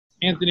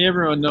Anthony,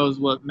 everyone knows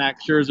what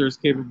Max Scherzer is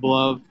capable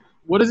of.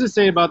 What does it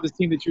say about this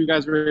team that you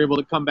guys were able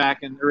to come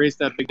back and erase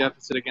that big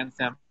deficit against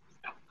him?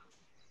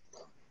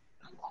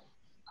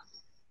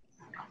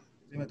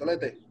 Dime,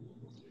 Tolete.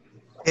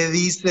 ¿Qué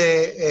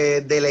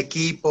dice del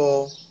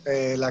equipo,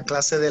 la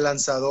clase de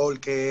lanzador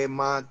que es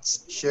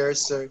Max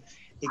Scherzer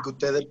y que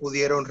ustedes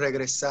pudieron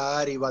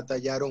regresar y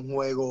batallar un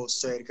juego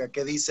cerca?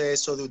 ¿Qué dice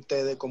eso de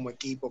ustedes como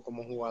equipo,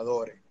 como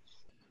jugadores?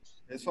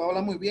 Eso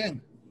habla muy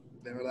bien.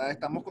 De verdad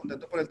estamos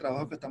contentos por el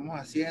trabajo que estamos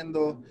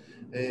haciendo,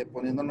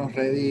 poniéndonos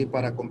ready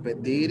para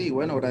competir y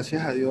bueno,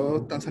 gracias a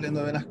Dios están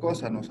saliendo bien las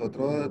cosas.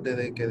 Nosotros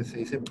desde que se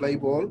dice play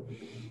ball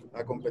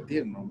a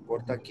competir, no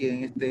importa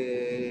quién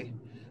esté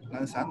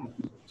lanzando,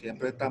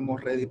 siempre estamos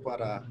ready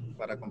para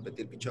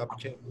competir picheo a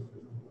picheo.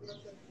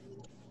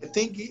 I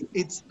think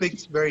it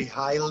speaks very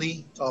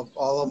highly of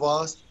all of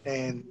us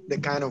and the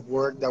kind of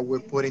work that we're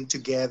putting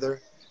together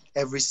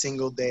every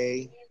single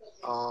day.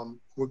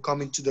 We're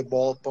coming to the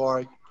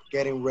ballpark,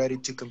 getting ready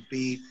to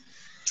compete,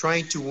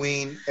 trying to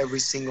win every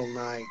single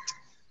night.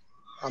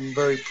 I'm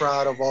very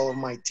proud of all of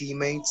my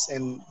teammates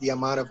and the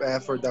amount of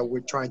effort that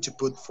we're trying to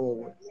put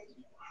forward.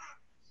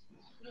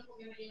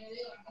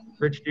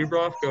 Rich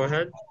Dubroff, go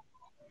ahead.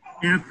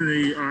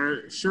 Anthony,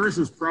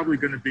 Scherzer's probably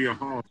going to be a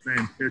Hall of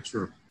Fame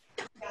pitcher.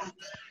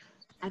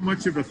 How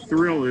much of a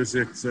thrill is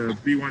it to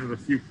be one of the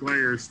few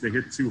players to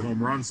hit 2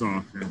 home runs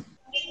off him?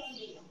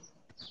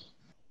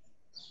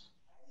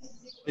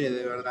 Oye,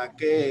 de verdad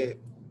que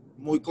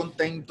muy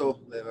contento,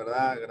 de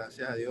verdad,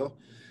 gracias a Dios.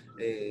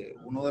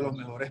 Uno de los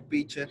mejores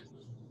pitchers,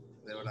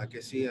 de verdad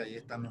que sí, ahí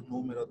están los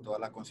números, toda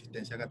la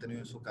consistencia que ha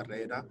tenido en su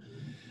carrera.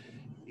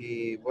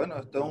 Y bueno,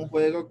 esto es un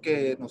juego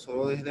que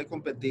nosotros desde de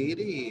competir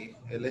y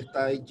él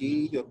está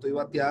allí, yo estoy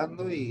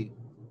bateando y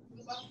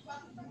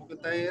como que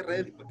está ahí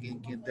ready para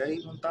quien esté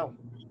ahí montado.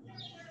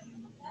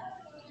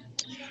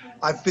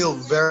 I feel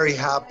very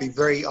happy,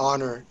 very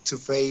honored to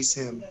face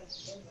him.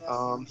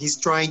 He's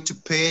trying to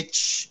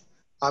pitch.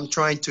 I'm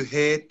trying to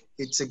hit.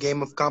 It's a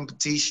game of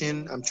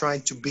competition. I'm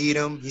trying to beat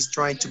him. He's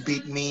trying to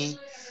beat me.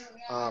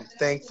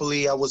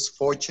 Thankfully, I was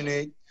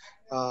fortunate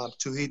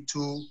to hit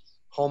 2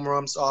 home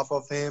runs off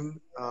of him,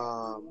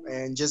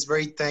 and just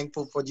very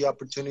thankful for the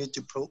opportunity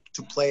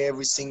to play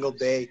every single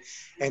day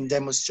and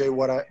demonstrate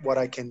what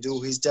I can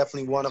do. He's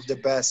definitely one of the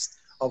best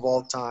of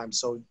all time.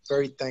 So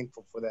very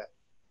thankful for that.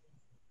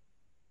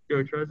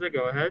 Joe Trezza,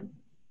 go ahead.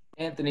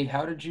 Anthony,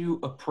 how did you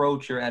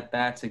approach your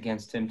at-bats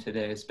against him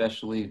today,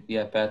 especially the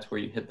at-bats where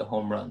you hit the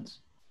home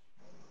runs?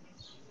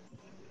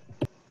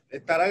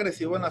 Estar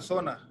agresivo en la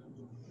zona.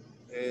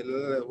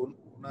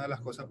 Una de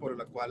las cosas por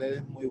las cuales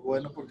es muy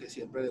bueno porque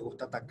siempre le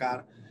gusta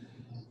atacar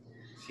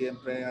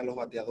siempre a los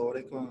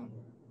bateadores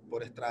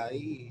por strike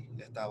y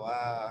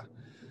estaba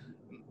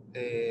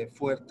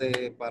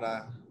fuerte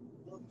para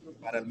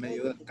el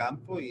medio del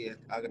campo y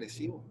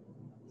agresivo.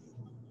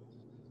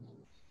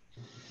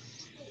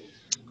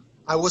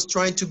 I was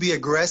trying to be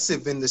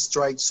aggressive in the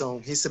strike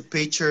zone. He's a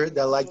pitcher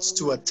that likes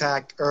to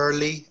attack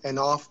early and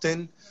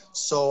often,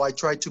 so I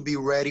try to be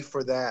ready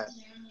for that.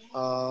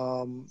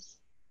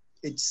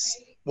 It's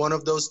one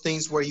of those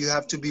things where you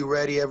have to be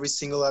ready every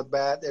single at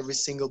bat, every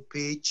single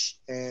pitch,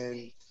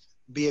 and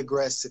be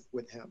aggressive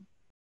with him.